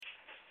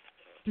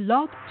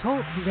Blog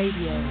Talk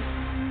Radio.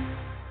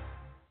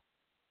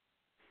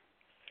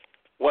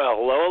 Well,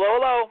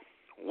 hello.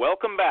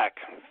 Welcome back.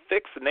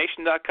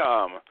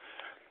 FixTheNation.com.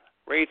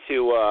 Ready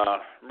to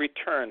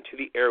return to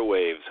the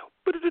airwaves.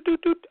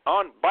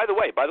 On, by the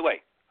way,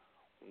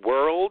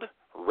 World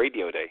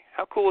Radio Day.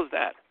 How cool is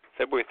that?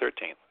 February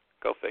 13th.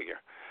 Go figure.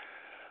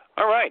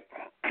 All right.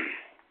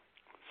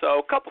 So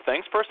a couple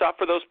things. First off,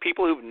 for those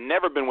people who've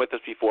never been with us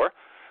before,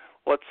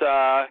 let's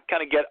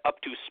kind of get up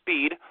to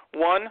speed.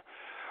 One,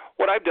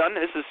 what I've done,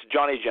 this is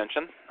John A.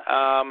 Jensen.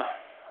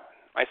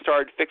 I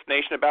started Fix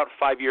Nation about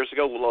 5 years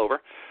ago, a little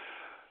over.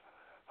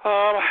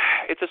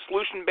 It's a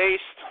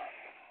solution-based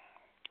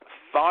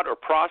thought or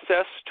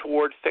process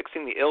toward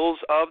fixing the ills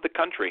of the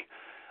country.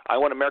 I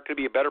want America to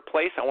be a better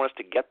place. I want us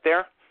to get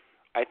there.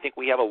 I think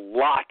we have a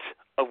lot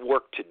of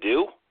work to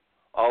do.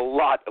 A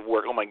lot of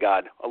work. Oh, my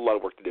God, a lot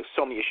of work to do.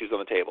 So many issues on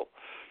the table.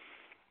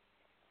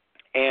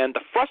 And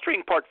the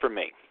frustrating part for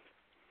me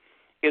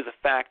is the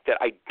fact that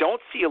I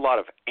don't see a lot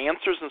of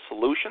answers and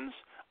solutions.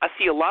 I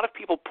see a lot of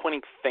people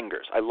pointing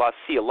fingers. I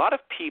see a lot of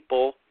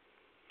people,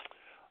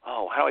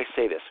 how do I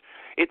say this?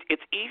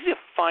 It's easy to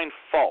find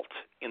fault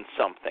in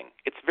something.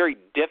 It's very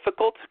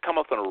difficult to come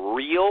up with a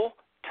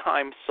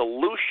real-time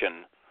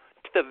solution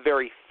to the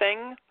very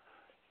thing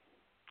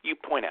you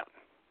point out.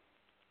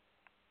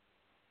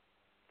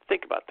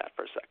 Think about that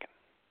for a second.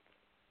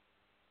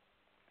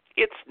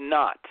 It's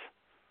not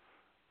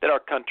that our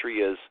country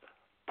is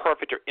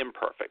perfect or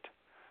imperfect,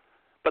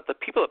 but the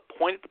people that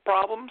point at the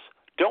problems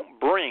don't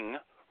bring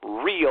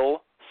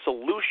real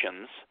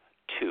solutions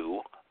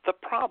to the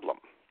problem.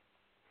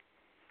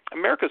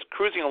 America's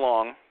cruising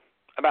along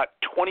about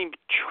 $20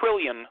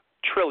 trillion,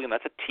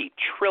 that's a T,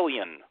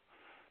 trillion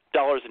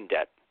dollars in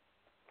debt.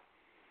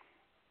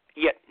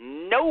 Yet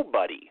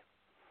nobody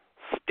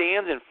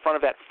stands in front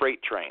of that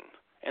freight train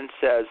and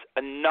says,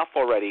 enough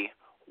already,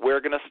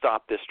 we're going to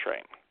stop this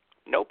train.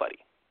 Nobody.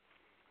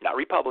 Not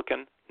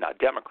Republican, not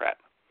Democrat.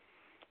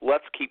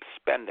 Let's keep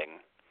spending.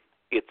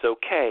 It's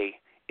okay.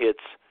 It's,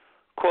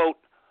 quote,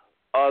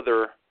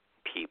 other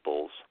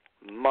people's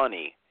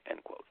money,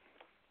 end quote.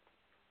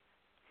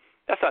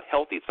 That's not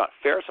healthy. It's not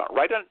fair. It's not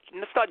right. And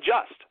it's not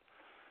just.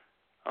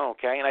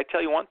 Okay, and I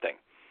tell you one thing.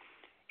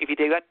 If you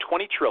take that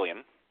 $20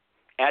 trillion,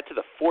 add to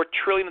the $4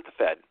 trillion at the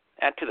Fed,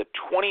 add to the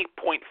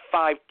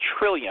 $20.5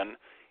 trillion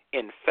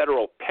in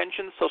federal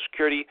pensions, Social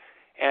Security,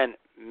 and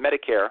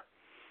Medicare,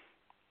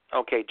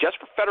 okay, just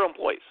for federal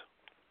employees,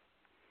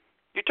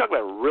 you're talking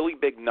about a really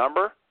big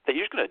number that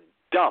you're just going to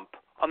dump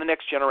on the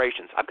next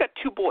generations. I've got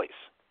two boys.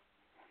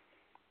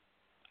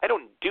 I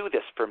don't do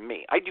this for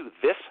me. I do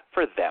this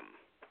for them.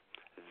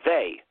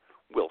 They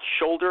will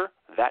shoulder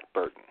that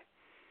burden.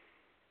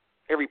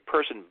 Every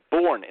person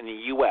born in the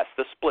U.S.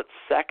 this split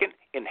second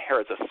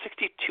inherits a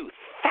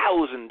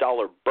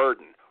 $62,000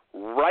 burden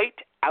right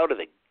out of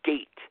the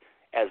gate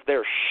as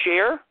their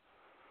share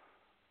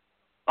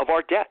of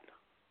our debt.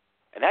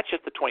 And that's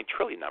just the 20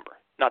 trillion number,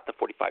 not the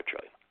 45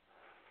 trillion.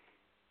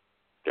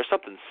 There's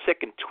something sick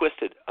and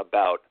twisted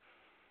about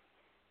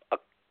a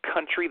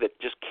country that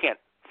just can't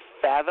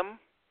fathom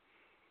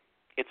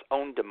its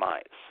own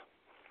demise.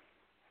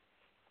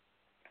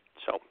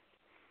 So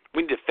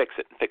we need to fix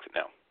it and fix it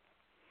now.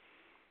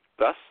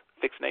 Thus,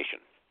 Fix Nation.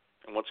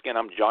 And once again,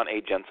 I'm John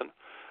A. Jensen.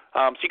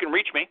 So you can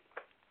reach me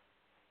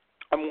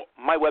on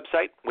my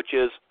website, which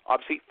is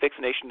obviously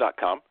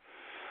FixNation.com.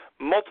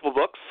 Multiple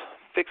books,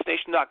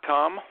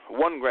 FixNation.com,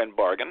 One Grand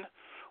Bargain,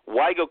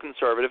 Why Go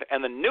Conservative,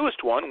 and the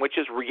newest one, which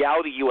is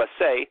Reality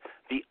USA,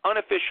 the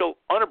unofficial,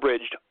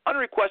 unabridged,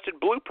 unrequested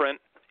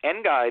blueprint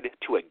and guide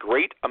to a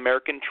great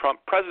American Trump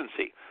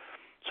presidency.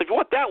 So if you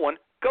want that one,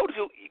 go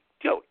to,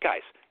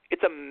 guys,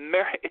 it's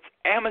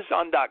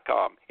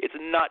Amazon.com. It's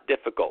not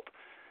difficult.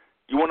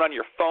 You want it on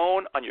your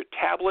phone, on your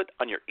tablet,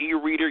 on your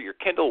e-reader, your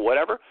Kindle,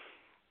 whatever,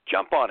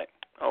 jump on it.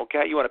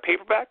 Okay? You want a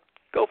paperback?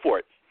 Go for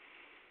it.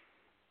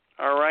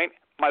 All right?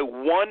 My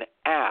one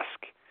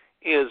ask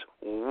is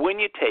when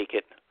you take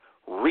it,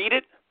 read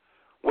it,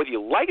 whether you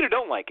like it or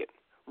don't like it,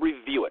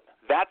 review it.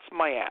 That's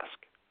my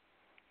ask.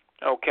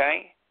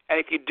 Okay? And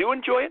if you do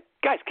enjoy it,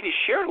 guys, can you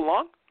share it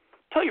along?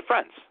 Tell your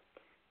friends.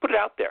 Put it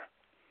out there.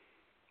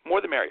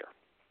 More the merrier.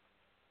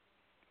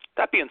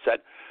 That being said,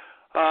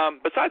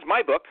 besides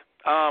my book,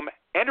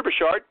 Andrew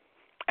Bouchard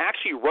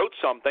actually wrote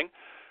something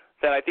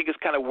that I think is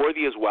kind of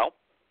worthy as well.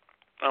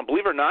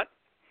 Believe it or not,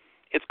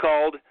 it's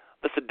called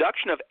The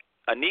Seduction of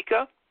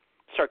Anika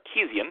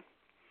Sarkeesian.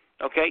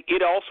 Okay,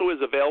 it also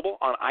is available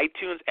on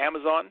iTunes,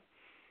 Amazon,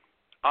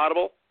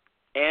 Audible,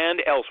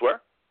 and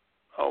elsewhere.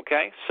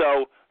 Okay,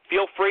 so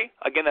feel free.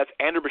 Again, that's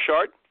Andrew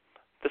Bouchard,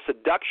 The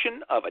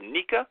Seduction of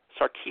Anika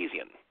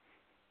Sarkeesian.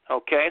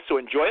 Okay, so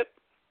enjoy it.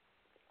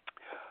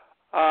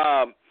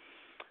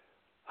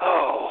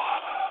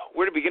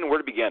 Where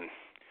to begin?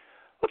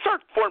 Let's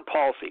start foreign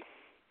policy.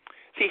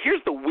 See,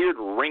 here's the weird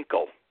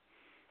wrinkle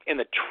in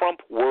the Trump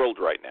world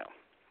right now.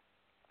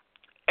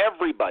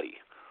 Everybody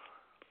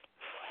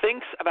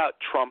thinks about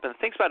Trump and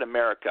thinks about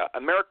America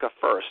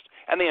first,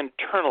 and they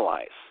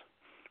internalize.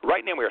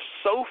 Right now we are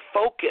so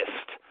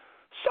focused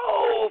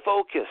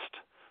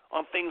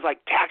on things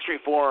like tax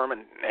reform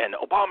and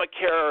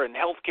Obamacare and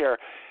health care.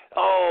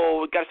 Oh,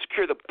 we've got to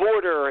secure the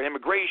border and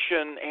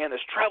immigration and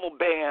this travel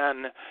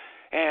ban.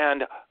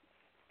 And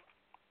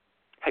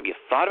have you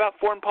thought about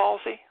foreign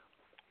policy?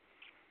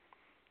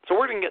 So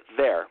we're going to get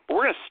there. But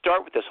we're going to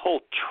start with this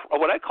whole,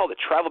 what I call the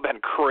travel ban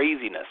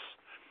craziness.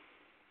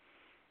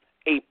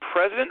 A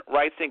president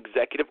writes an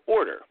executive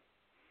order.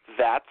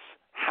 That's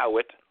how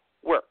it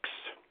works.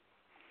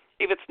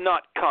 If it's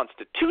not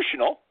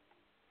constitutional,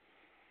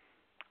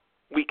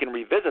 we can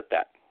revisit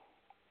that.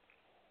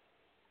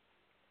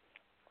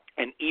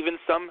 And even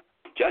some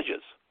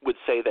judges would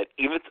say that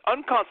even if it's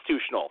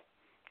unconstitutional,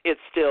 it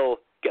still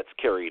gets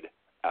carried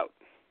out.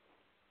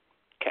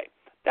 Okay,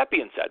 that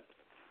being said,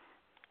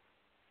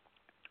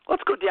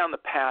 let's go down the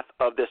path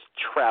of this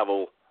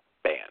travel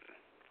ban.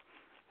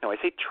 Now, I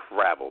say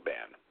travel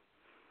ban.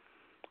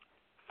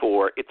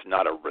 For it's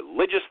not a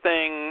religious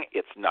thing,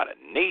 it's not a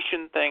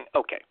nation thing.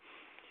 Okay.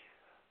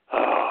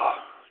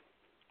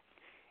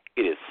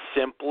 It is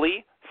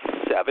simply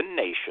 7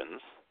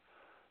 nations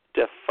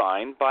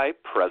defined by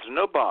President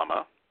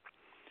Obama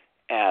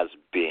as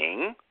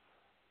being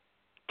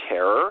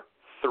terror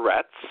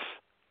threats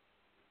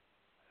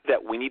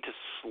that we need to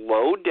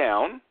slow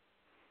down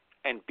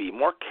and be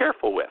more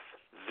careful with.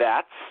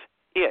 That's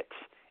it.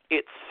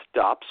 It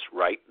stops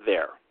right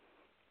there.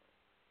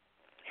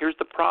 Here's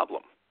the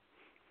problem.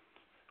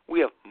 We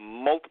have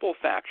multiple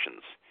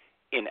factions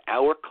in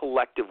our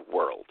collective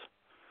world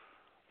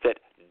that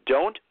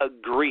don't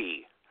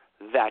agree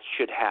that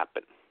should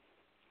happen.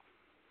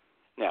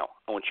 Now,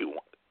 I want you to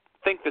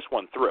think this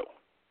one through.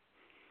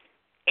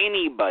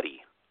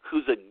 Anybody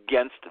who's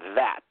against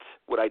that,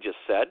 what I just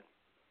said,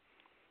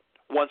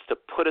 wants to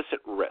put us at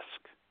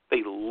risk.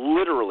 They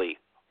literally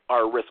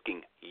are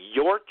risking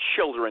your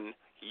children,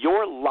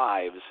 your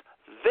lives,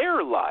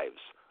 their lives,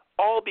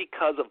 all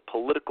because of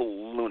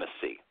political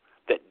lunacy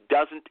that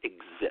doesn't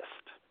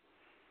exist.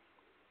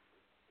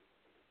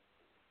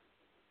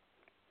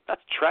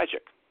 That's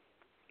tragic.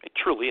 It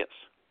truly is.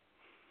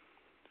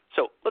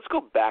 So let's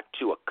go back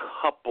to a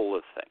couple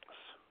of things.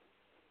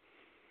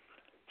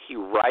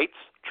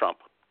 Trump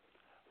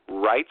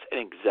writes an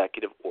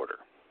executive order.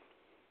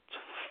 It's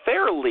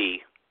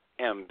fairly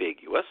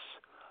ambiguous,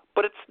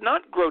 but it's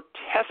not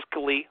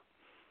grotesquely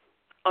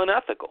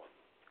unethical.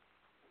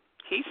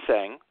 He's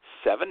saying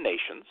 7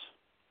 nations,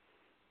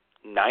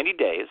 90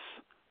 days,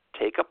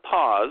 take a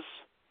pause,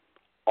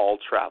 all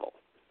travel.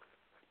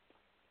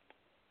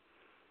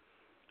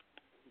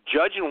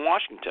 Judge in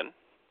Washington,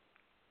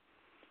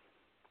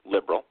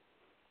 liberal,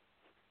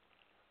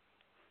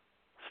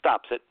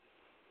 stops it,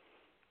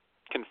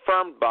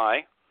 confirmed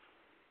by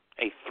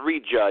a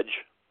 3-judge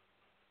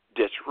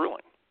district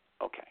ruling.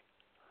 Okay.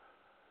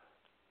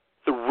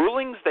 The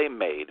rulings they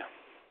made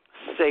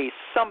say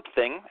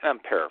something, and I'm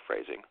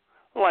paraphrasing,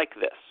 like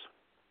this.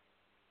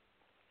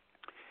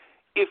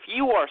 If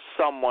you are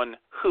someone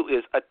who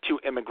is to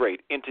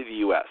immigrate into the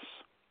U.S.,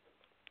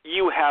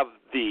 you have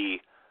the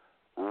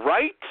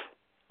right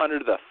under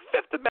the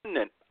Fifth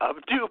Amendment of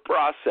due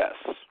process.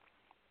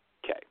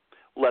 Okay,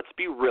 let's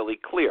be really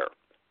clear.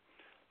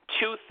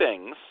 2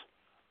 things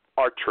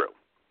are true.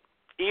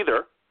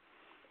 Either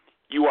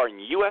you are in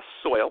U.S.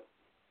 soil,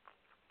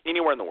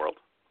 anywhere in the world,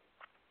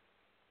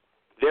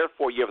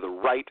 therefore you have the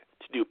right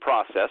to due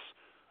process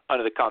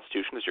under the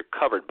Constitution because you're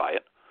covered by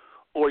it,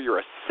 or you're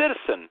a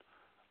citizen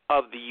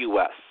of the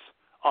U.S.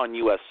 on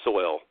U.S.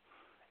 soil,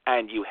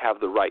 and you have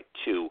the right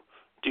to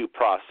due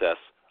process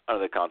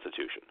under the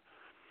Constitution.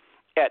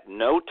 At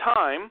no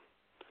time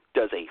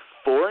does a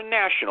foreign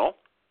national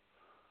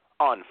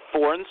on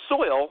foreign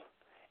soil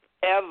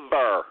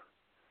ever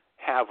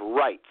have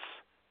rights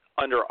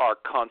under our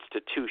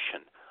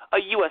Constitution. A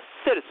U.S.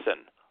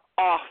 citizen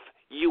off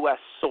U.S.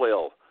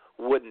 soil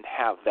wouldn't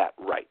have that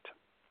right.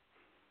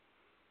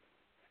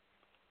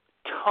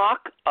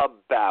 Talk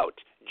about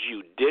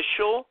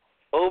judicial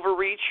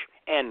overreach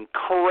and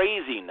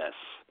craziness.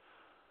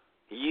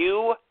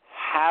 You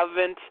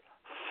haven't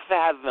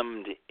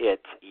fathomed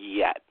it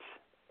yet.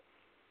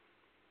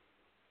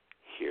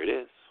 Here it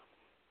is.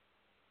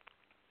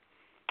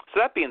 So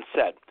that being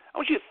said, I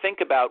want you to think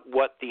about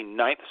what the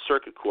Ninth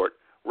Circuit Court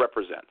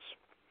represents.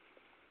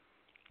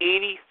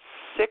 86%,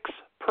 I'm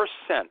going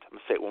to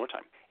say it one more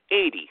time,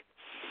 86%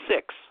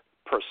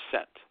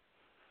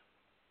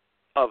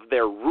 of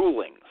their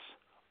rulings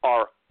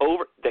are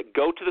that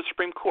go to the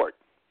Supreme Court,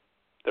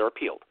 they're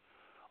appealed,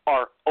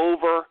 are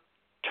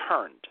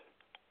overturned.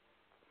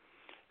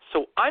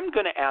 So I'm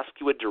going to ask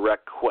you a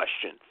direct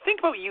question. Think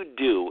about what you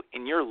do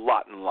in your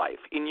lot in life,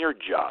 in your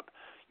job.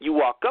 You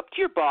walk up to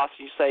your boss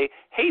and you say,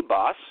 hey,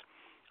 boss,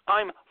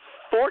 I'm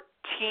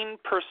 14%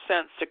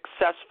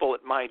 successful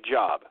at my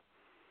job.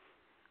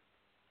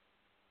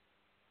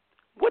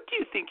 What do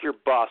you think your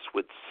boss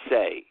would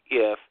say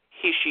if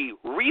she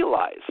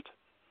realized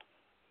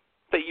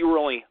that you were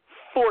only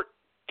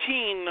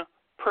 14%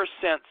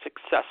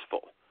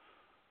 successful?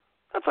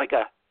 That's like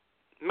a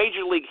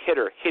major league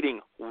hitter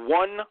hitting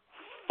 140.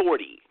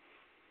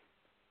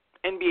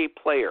 NBA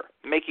player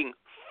making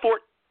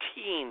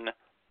 14%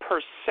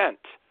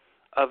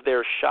 of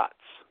their shots.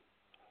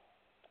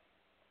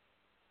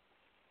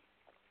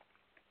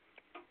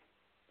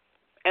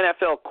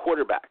 NFL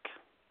quarterback,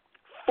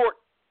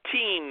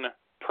 14%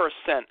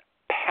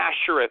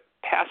 passer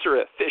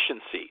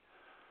efficiency,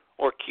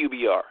 or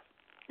QBR.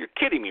 You're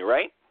kidding me,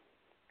 right?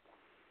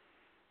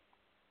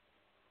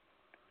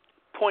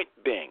 Point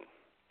being,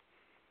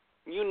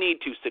 you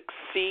need to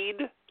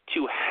succeed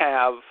to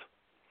have,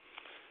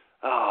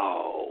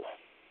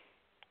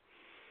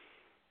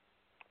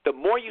 the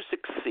more you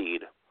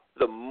succeed,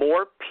 the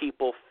more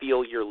people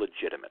feel you're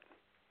legitimate,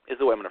 is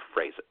the way I'm going to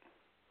phrase it.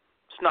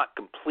 It's not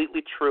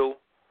completely true,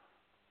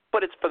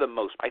 but it's for the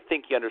most. I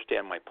think you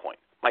understand my point.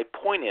 My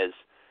point is,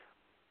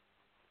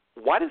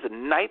 why does the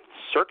Ninth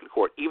Circuit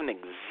Court even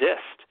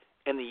exist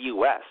in the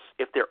U.S.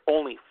 if they're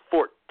only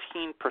 14%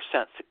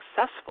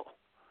 successful?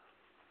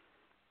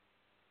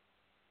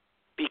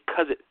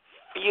 Because it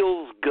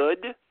feels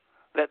good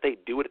that they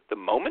do it at the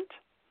moment?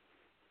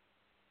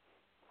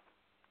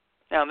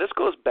 Now, this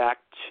goes back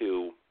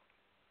to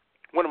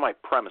one of my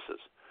premises.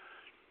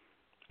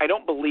 I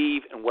don't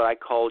believe in what I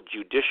call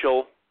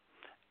judicial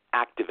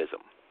activism.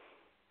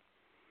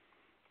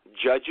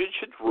 Judges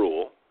should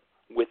rule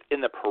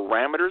within the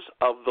parameters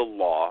of the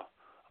law,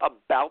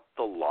 about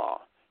the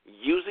law,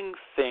 using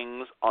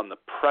things on the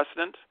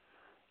precedent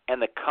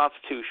and the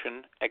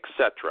Constitution,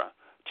 etc.,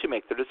 to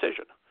make their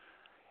decision.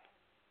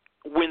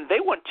 When they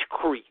want to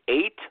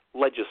create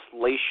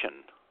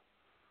legislation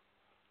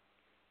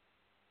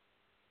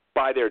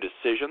by their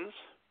decisions,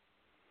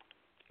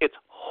 it's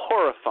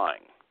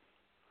horrifying.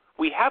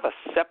 We have a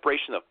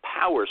separation of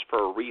powers for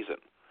a reason.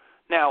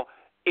 Now,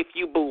 if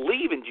you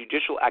believe in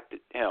judicial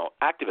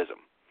activism,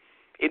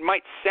 it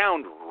might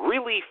sound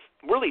really,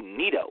 really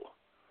neato.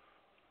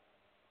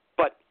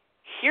 But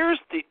here's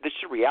this is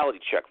a reality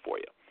check for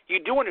you. You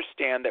do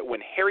understand that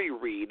when Harry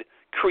Reid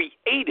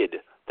created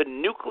the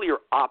nuclear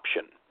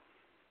option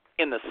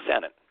in the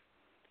Senate,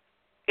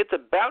 it's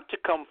about to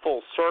come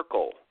full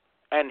circle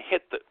and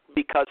hit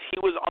because he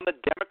was on the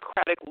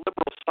Democratic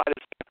liberal side of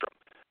the spectrum.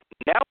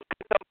 Now it's going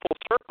to come full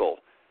circle,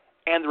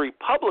 and the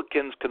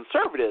Republicans,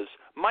 conservatives,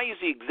 might use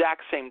the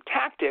exact same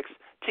tactics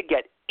to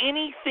get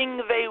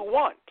anything they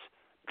want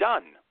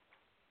done.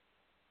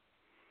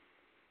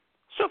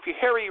 So if you're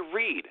Harry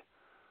Reid,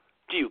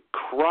 do you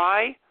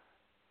cry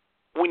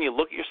when you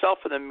look at yourself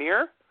in the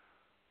mirror,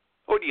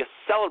 or do you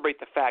celebrate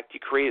the fact you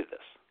created this?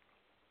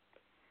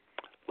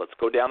 Let's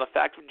go down the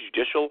fact of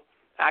judicial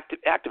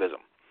activism.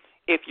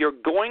 If you're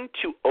going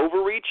to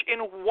overreach in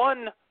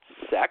one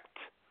sect,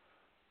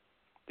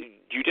 the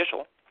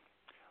judicial,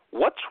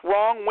 what's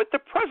wrong with the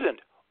president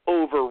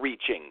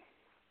overreaching?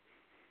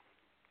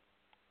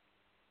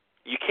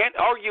 You can't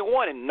argue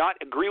one and not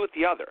agree with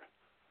the other.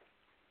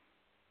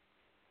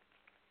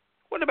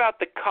 What about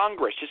the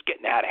Congress just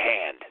getting out of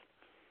hand?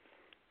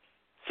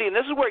 See, and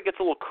this is where it gets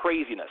a little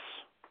craziness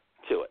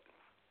to it.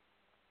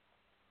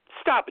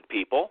 Stop it,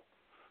 people.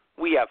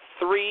 We have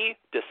three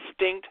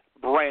distinct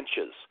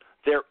branches.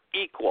 They're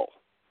equal.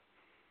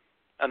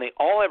 And they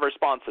all have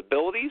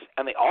responsibilities,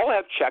 and they all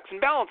have checks and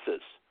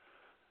balances.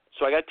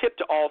 So I got a tip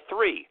to all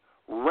three.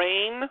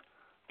 Rein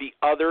the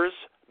others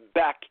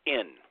back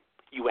in.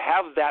 You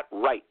have that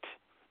right.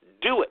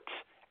 Do it.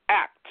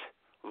 Act.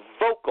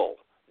 Vocal.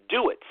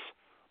 Do it.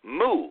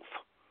 Move.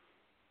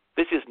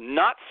 This is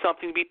not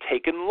something to be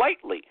taken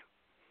lightly.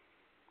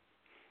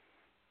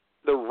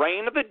 The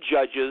reign of the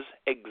judges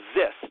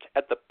exists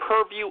at the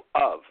purview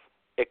of,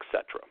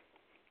 etc.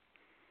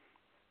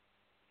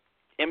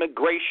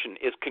 Immigration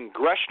is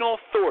congressional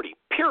authority,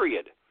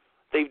 period.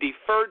 They've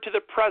deferred to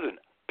the president,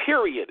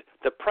 period.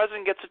 The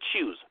president gets to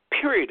choose,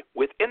 period,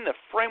 within the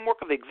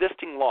framework of the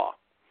existing law.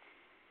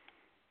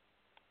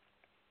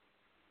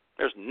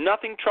 There's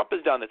nothing Trump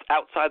has done that's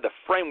outside the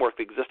framework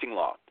of the existing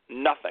law.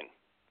 Nothing.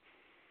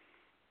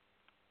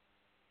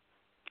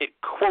 It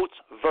quotes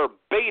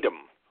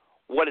verbatim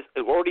what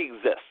already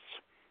exists,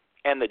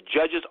 and the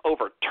judges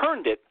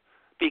overturned it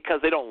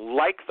because they don't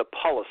like the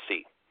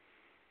policy.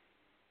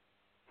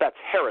 That's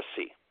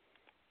heresy.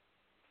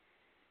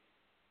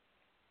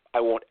 I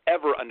won't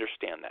ever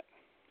understand that.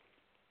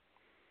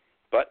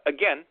 But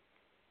again,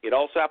 it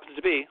also happens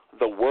to be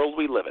the world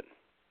we live in,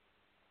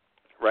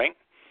 right?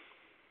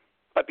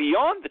 But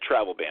beyond the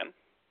travel ban,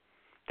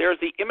 there's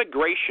the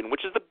immigration,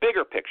 which is the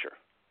bigger picture.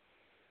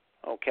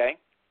 Okay?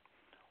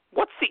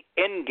 What's the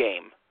end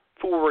game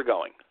for where we're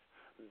going?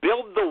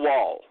 Build the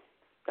wall.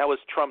 That was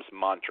Trump's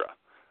mantra.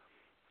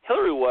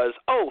 Hillary was,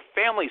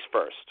 families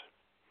first.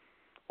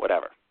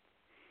 Whatever.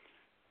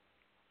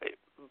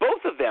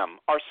 Both of them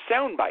are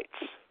sound bites.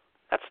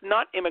 That's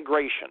not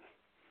immigration.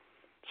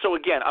 So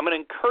again, I'm going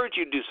to encourage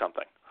you to do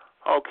something.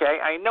 Okay?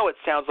 I know it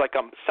sounds like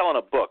I'm selling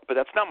a book, but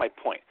that's not my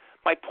point.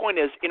 My point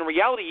is, in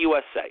Reality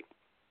USA,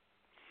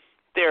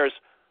 there's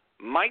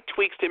my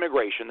tweaks to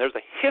immigration. There's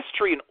a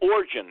history and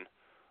origin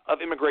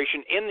of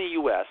immigration in the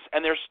U.S.,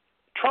 and there's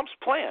Trump's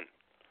plan.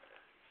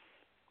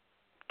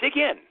 Dig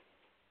in.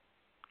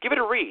 Give it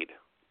a read.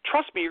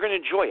 Trust me, you're going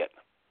to enjoy it.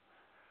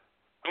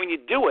 When you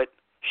do it,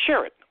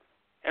 share it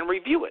and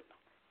review it.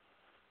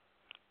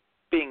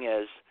 Being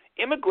is,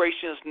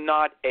 Immigration is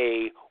not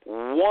a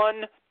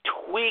one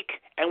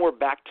tweak and we're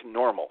back to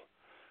normal.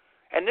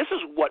 And this is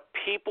what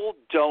people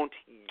don't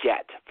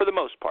get for the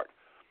most part.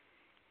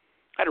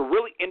 I had a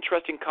really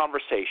interesting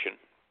conversation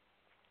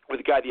with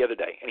a guy the other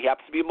day, and he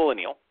happens to be a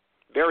millennial,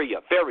 very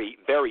young, very,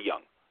 very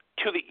young.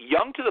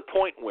 Young to the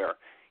point where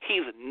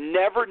he's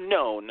never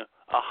known a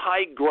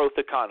high-growth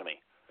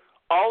economy.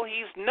 All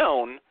he's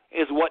known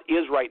is what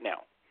is right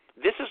now.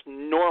 This is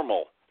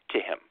normal to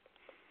him,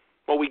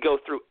 what we go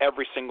through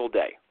every single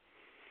day.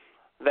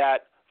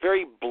 That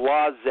very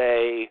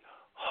blasé,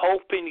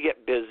 hoping to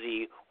get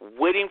busy,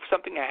 waiting for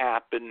something to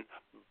happen,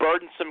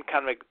 burdensome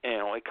kind of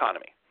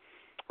economy.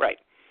 Right.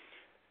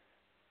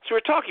 So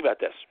we're talking about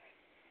this,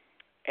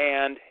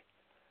 and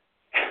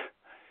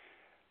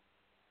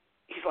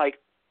he's like,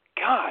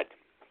 God,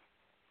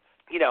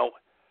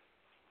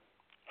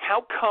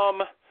 how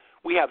come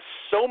we have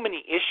so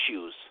many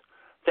issues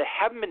that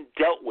haven't been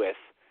dealt with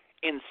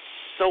in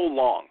so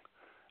long?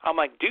 I'm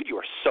like, dude, you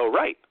are so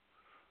right.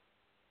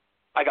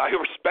 I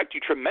respect you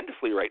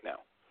tremendously right now.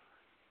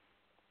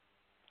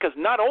 Because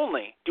not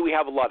only do we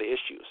have a lot of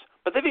issues,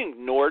 but they've been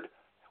ignored.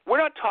 We're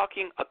not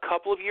talking a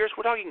couple of years.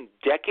 We're talking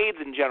decades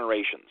and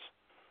generations.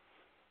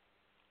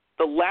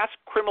 The last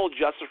criminal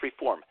justice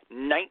reform,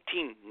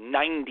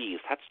 1990s.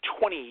 That's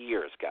 20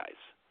 years, guys.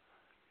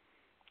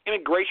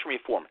 Immigration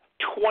reform,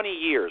 20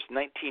 years,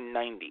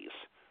 1990s.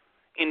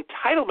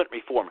 Entitlement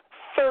reform,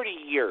 30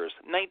 years,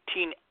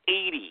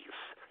 1980s.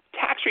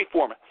 Tax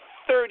reform,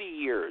 30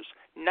 years,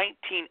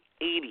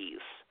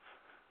 1980s.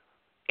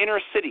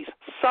 Inner cities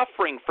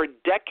suffering for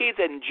decades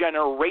and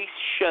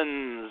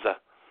generations.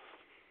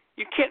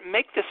 You can't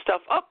make this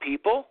stuff up,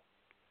 people.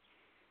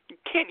 You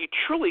can't. You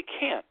truly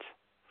can't.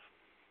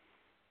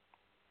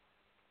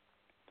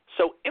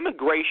 So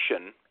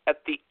immigration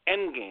at the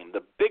end game,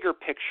 the bigger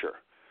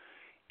picture,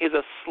 is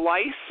a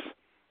slice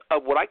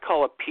of what I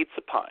call a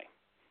pizza pie.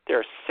 There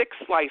are 6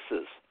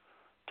 slices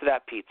to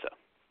that pizza.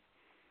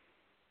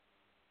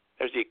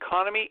 There's the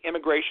economy,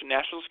 immigration,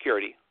 national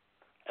security,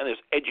 and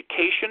there's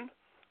education,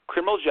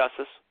 criminal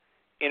justice,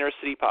 inner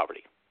city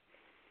poverty.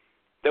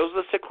 Those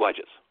are the 6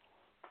 wedges.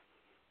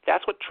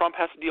 That's what Trump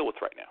has to deal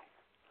with right now.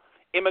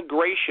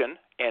 Immigration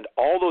and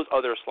all those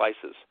other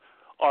slices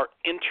are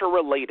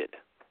interrelated.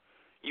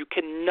 You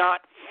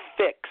cannot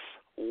fix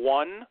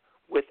one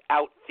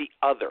without the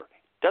other.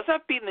 It doesn't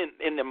have to be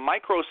in the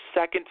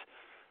microsecond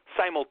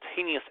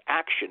simultaneous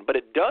action, but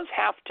it does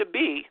have to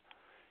be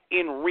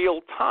in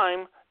real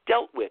time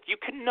dealt with. You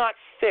cannot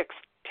fix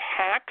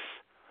tax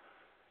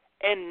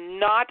and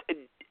not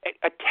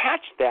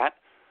attach that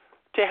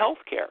to health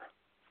care.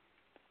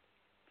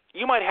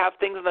 You might have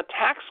things in the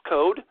tax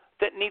code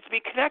that needs to be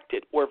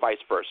connected, or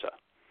vice versa.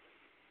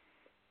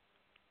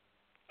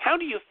 How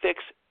do you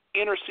fix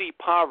inner city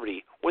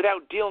poverty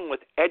without dealing with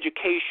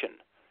education,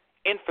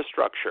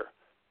 infrastructure,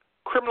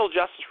 criminal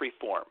justice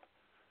reform,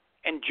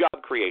 and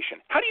job creation?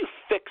 How do you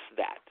fix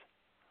that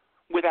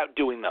without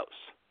doing those?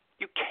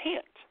 You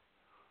can't.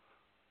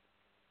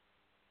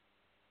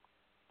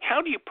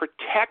 How do you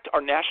protect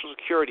our national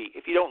security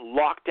if you don't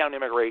lock down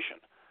immigration?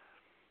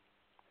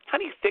 How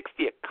do you fix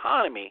the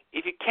economy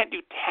if you can't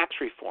do tax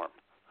reform?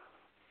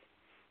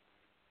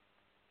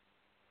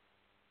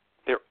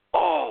 They're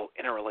all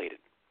interrelated.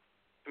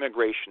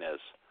 Immigration is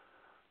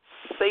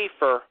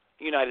safer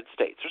United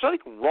States. There's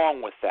nothing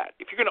wrong with that.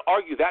 If you're going to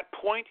argue that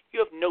point, you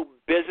have no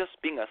business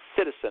being a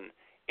citizen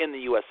in the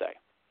USA.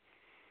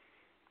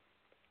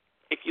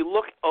 If you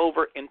look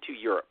over into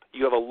Europe,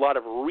 you have a lot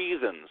of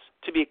reasons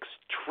to be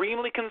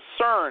extremely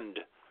concerned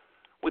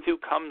with who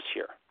comes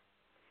here.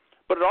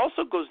 But it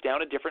also goes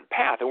down a different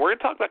path. And we're going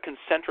to talk about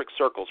concentric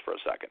circles for a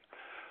second.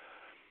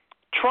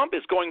 Trump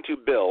is going to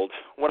build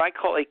what I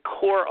call a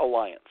core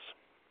alliance.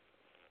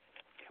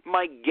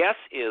 My guess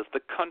is the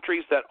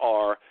countries that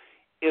are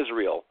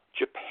Israel,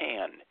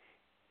 Japan,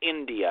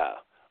 India,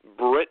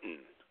 Britain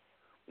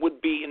would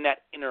be in that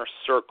inner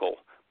circle.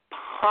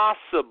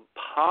 Possibly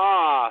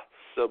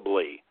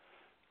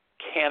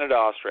Canada,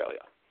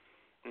 Australia.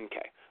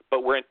 Okay.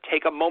 But we're going to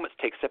take a moment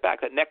to take a step back.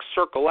 That next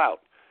circle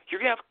out,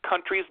 you're going to have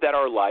countries that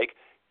are like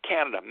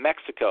Canada,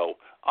 Mexico,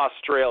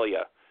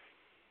 Australia,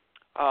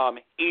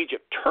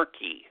 Egypt,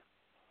 Turkey,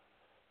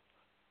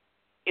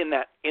 in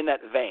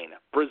that vein,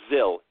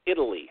 Brazil,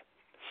 Italy,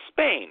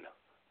 Spain,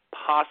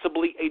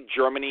 possibly a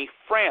Germany,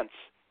 France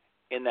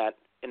in that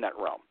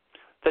realm.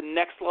 The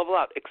next level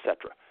out,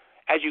 etc.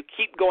 As you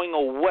keep going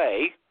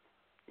away,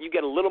 you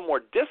get a little more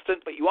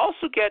distant, but you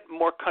also get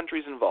more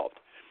countries involved.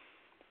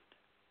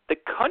 The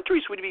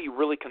countries we'd be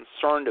really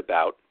concerned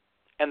about,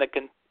 and the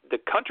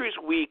countries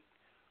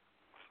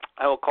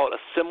I will call it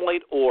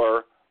assimilate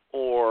or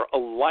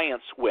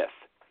alliance with,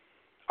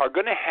 are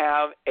going to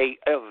have a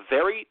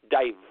very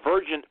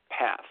divergent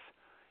path.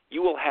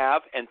 You will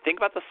have, and think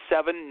about the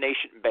 7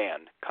 nation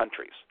band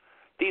countries.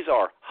 These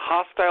are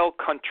hostile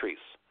countries.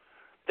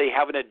 They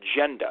have an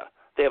agenda.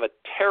 They have a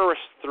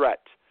terrorist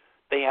threat.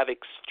 They have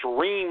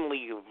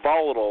extremely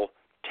volatile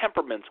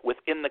temperaments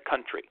within the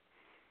country.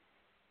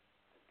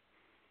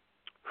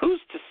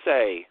 Who's to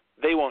say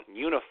they won't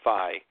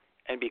unify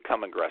and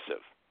become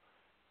aggressive.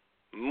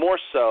 More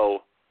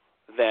so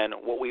than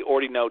what we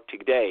already know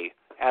today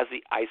as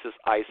the ISIS,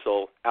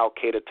 ISIL,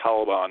 Al-Qaeda,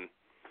 Taliban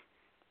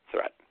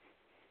threat.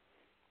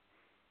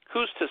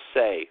 Who's to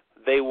say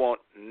they won't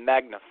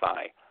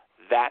magnify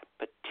that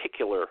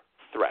particular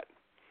threat?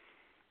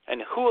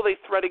 And who will they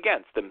threat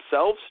against?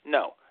 Themselves?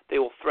 No. They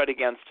will threat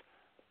against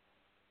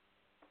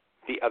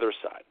the other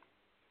side.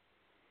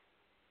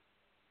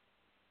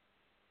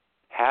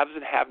 Haves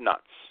and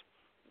have-nots,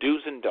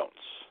 do's and don'ts.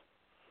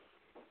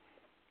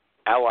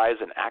 Allies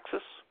and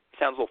axis?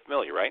 Sounds a little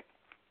familiar, right?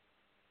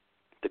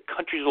 The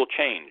countries will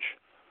change,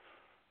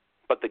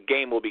 but the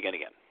game will begin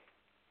again.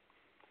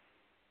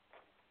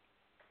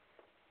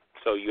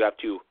 So you have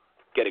to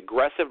get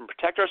aggressive and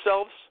protect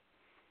ourselves,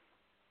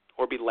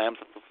 or be lambs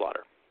of the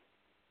slaughter.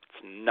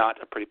 It's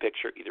not a pretty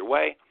picture either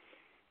way,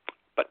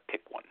 but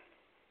pick one.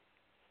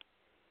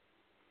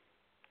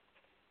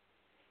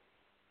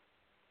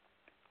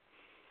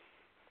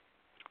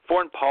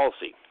 Foreign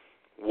policy.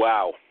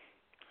 Wow.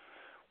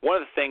 One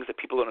of the things that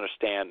people don't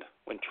understand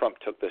when Trump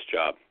took this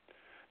job,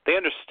 they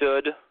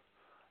understood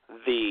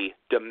the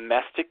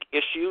domestic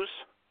issues.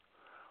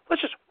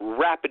 Let's just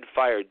rapid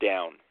fire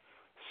down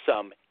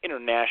some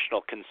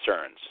international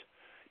concerns.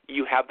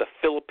 You have the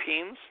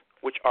Philippines,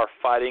 which are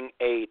fighting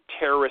a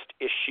terrorist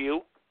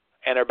issue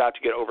and are about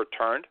to get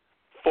overturned,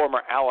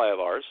 former ally of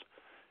ours.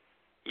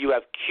 You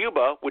have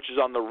Cuba, which is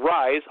on the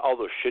rise,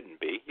 although shouldn't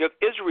be. You have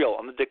Israel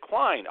on the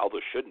decline,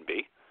 although shouldn't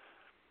be.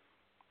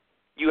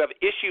 You have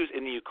issues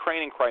in the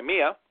Ukraine and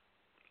Crimea,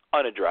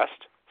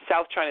 unaddressed.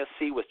 South China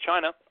Sea with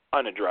China,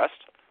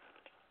 unaddressed.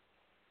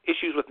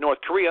 Issues with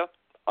North Korea,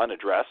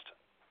 unaddressed.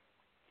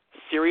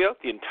 Syria,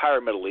 the entire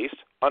Middle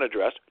East,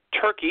 unaddressed.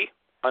 Turkey,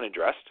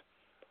 unaddressed.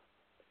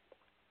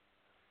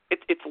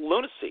 It's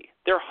lunacy.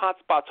 There are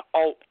hotspots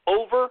all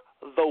over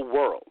the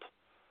world.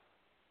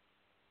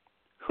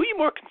 Who are you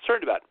more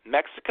concerned about?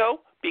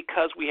 Mexico,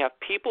 because we have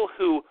people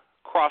who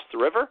cross the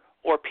river,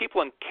 or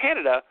people in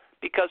Canada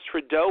because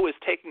Trudeau is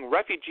taking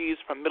refugees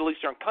from Middle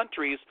Eastern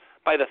countries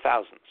by the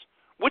thousands?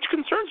 Which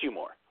concerns you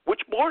more?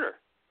 Which border?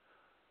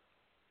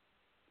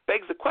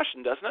 Begs the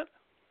question, doesn't it?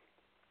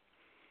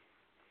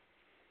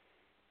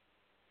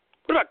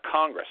 What about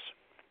Congress?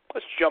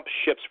 Let's jump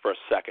ships for a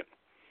second.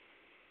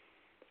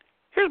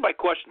 Here's my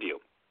question to you.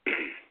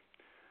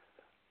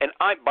 And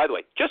by the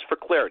way, just for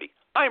clarity,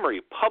 I'm a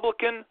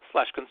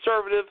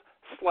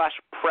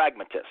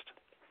Republican/conservative/pragmatist.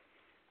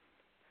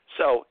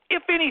 So,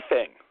 if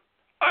anything,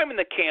 I'm in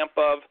the camp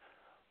of,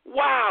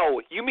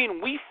 wow, you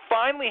mean we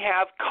finally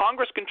have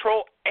Congress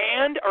control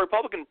and a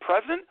Republican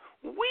president?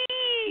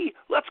 Whee!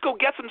 Let's go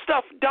get some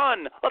stuff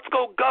done. Let's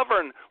go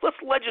govern.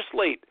 Let's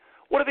legislate.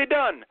 What have they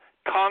done?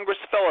 Congress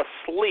fell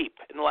asleep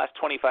in the last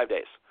 25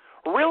 days.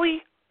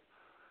 Really?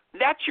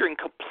 That's your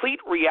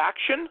incomplete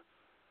reaction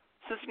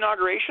since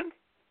inauguration?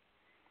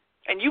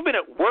 And you've been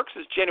at work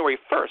since January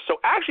 1st, so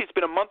actually it's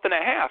been a month and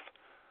a half.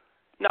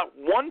 Not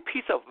one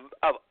piece of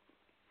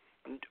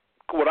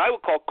what I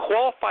would call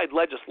qualified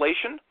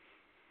legislation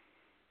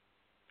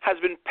has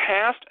been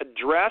passed,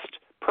 addressed,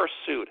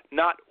 pursued.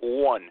 Not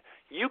one.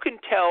 You can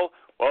tell,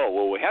 oh,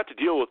 well, we have to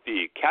deal with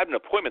the cabinet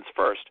appointments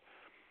first.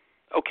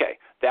 Okay,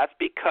 that's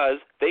because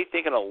they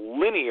think on a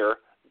linear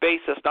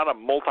basis, not a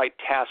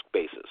multitask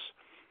basis.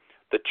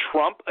 The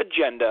Trump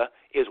agenda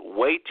is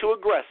way too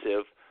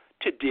aggressive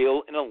to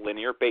deal in a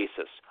linear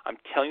basis. I'm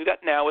telling you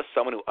that now as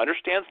someone who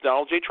understands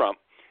Donald J. Trump.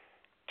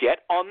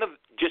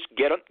 Just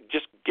get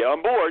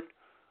on board,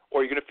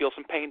 or you're going to feel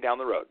some pain down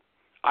the road.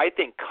 I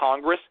think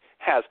Congress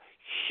has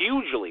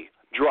hugely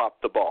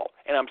dropped the ball,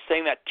 and I'm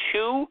saying that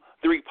to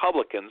the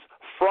Republicans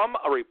from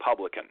a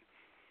Republican.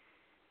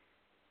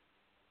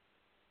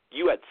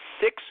 You had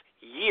 6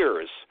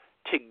 years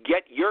to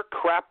get your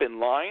crap in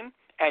line,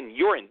 and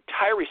your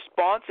entire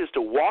response is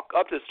to walk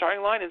up to the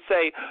starting line and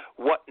say,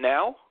 what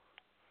now?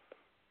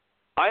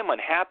 I'm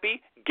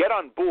unhappy. Get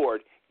on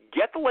board.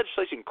 Get the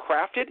legislation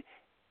crafted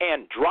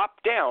and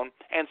drop down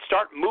and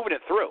start moving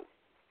it through.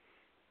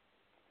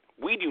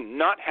 We do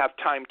not have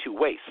time to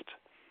waste.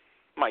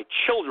 My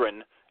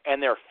children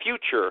and their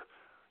future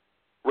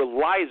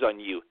relies on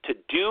you to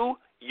do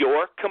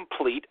your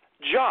complete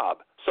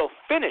job. So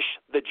finish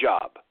the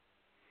job.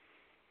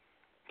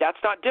 That's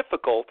not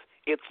difficult.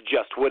 It's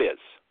just what is.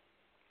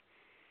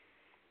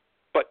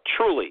 But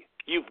truly,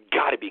 you've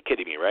got to be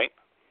kidding me, right?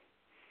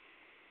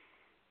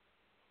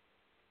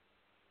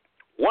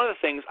 One of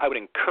the things I would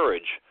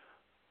encourage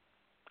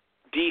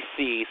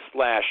D.C. /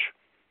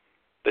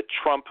 the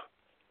Trump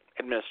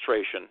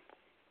administration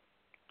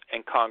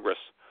and Congress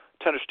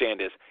to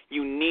understand is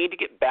you need to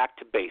get back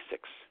to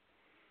basics.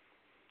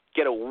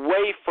 Get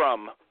away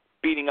from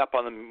beating up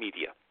on the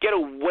media. Get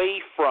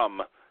away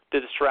from the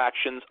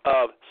distractions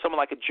of someone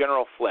like a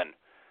General Flynn.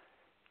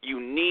 You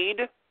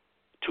need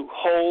to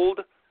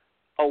hold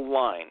a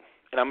line.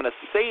 And I'm going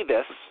to say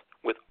this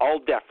with all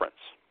deference.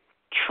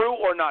 True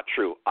or not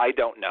true, I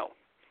don't know.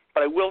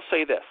 But I will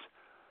say this.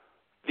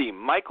 The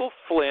Michael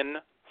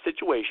Flynn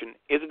situation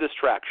is a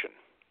distraction.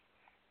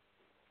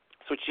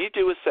 So what you need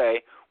to do is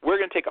say, we're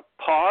going to take a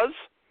pause.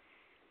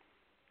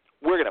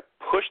 We're going to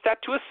push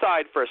that to a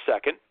side for a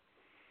second.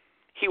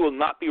 He will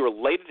not be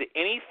related to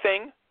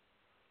anything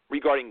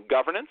regarding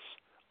governance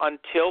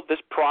until this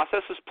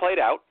process is played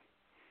out.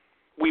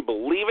 We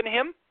believe in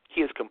him.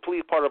 He is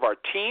completely part of our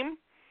team.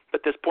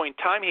 But at this point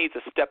in time, he needs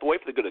to step away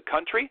for the good of the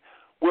country.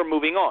 We're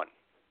moving on.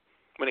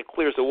 When it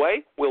clears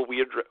away, we'll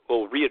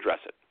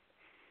readdress it.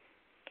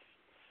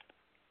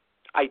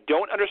 I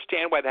don't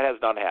understand why that has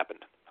not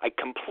happened. I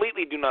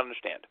completely do not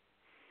understand.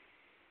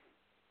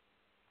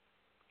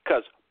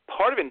 Because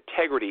part of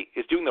integrity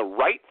is doing the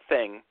right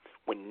thing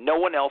when no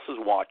one else is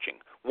watching.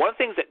 One of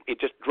the things that it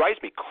just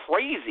drives me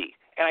crazy,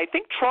 and I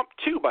think Trump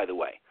too, by the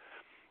way,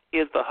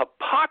 is the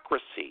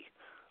hypocrisy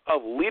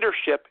of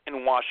leadership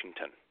in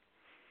Washington.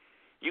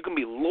 You can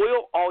be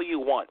loyal all you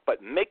want,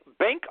 but make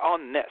bank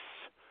on this.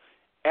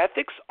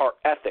 Ethics are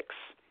ethics.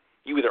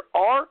 You either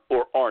are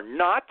or are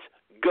not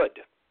good.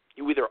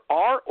 You either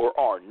are or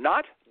are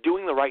not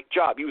doing the right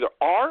job. You either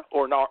are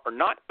or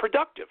not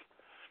productive.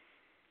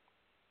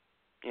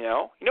 You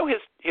know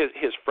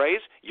his phrase,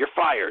 "You're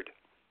fired."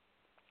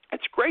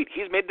 It's great.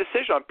 He's made a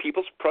decision on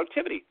people's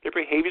productivity, their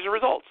behaviors and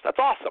results. That's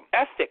awesome.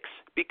 Ethics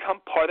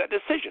become part of that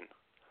decision.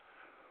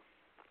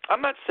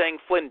 I'm not saying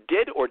Flynn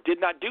did or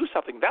did not do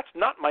something. That's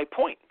not my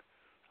point.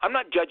 I'm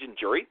not judge and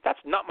jury.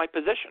 That's not my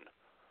position.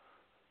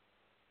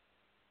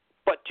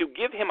 But to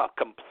give him a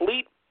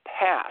complete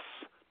pass,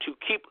 to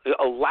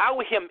allow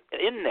him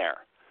in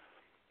there,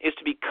 is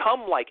to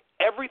become like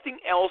everything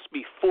else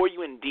before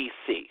you in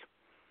D.C.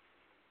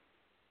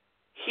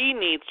 He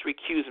needs to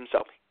recuse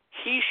himself.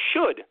 He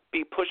should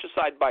be pushed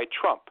aside by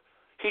Trump.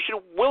 He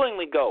should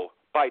willingly go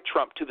by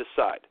Trump to the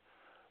side.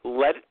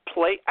 Let it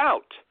play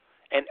out.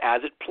 And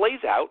as it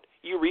plays out,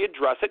 you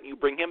readdress it and you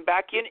bring him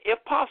back in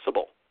if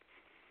possible.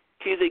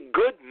 He's a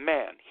good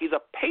man. He's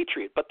a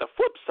patriot. But the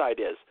flip side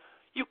is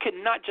you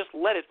cannot just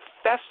let it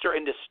fester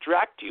and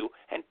distract you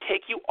and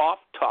take you off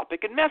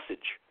topic and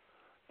message.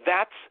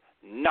 That's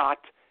not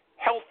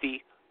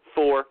healthy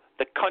for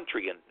the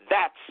country. And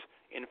that's,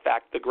 in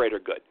fact, the greater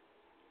good.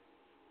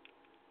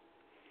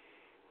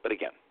 But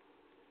again,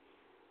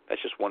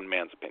 that's just one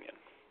man's opinion.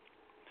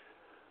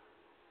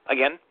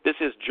 Again, this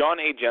is John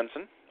A.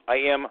 Jensen. I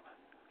am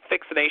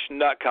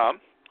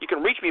FixTheNation.com. You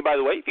can reach me, by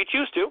the way, if you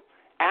choose to,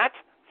 at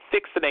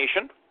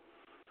FixTheNation.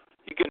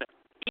 You can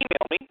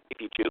email me,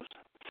 if you choose,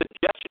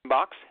 suggestion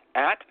box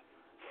at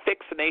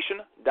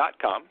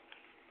FixTheNation.com.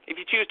 If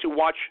you choose to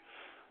watch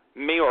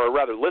me, or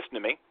rather listen to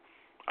me,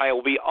 I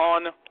will be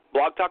on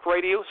Blog Talk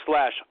Radio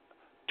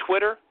 /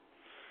 Twitter,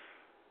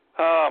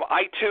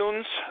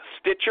 iTunes,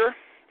 Stitcher,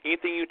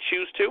 anything you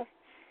choose to.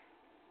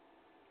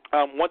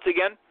 Once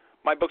again,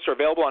 my books are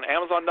available on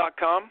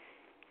Amazon.com.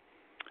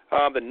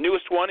 The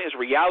newest one is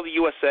Reality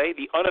USA,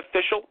 the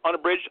unofficial,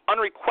 unabridged,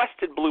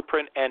 unrequested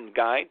blueprint and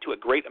guide to a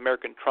great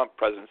American Trump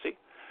presidency.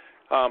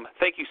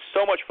 Thank you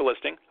so much for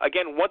listening.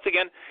 Once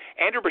again,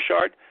 Andrew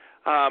Bouchard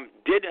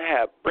did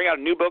bring out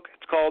a new book.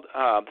 It's called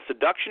The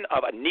Seduction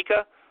of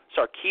Anika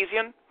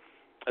Sarkeesian,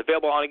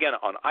 available on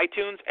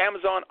iTunes,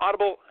 Amazon,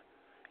 Audible,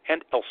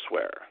 and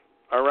elsewhere.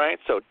 All right,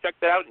 so check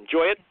that out.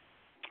 Enjoy it.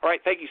 All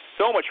right, thank you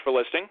so much for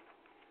listening.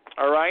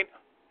 All right,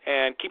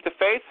 and keep the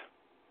faith.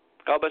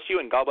 God bless you,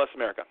 and God bless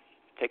America.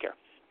 Take care.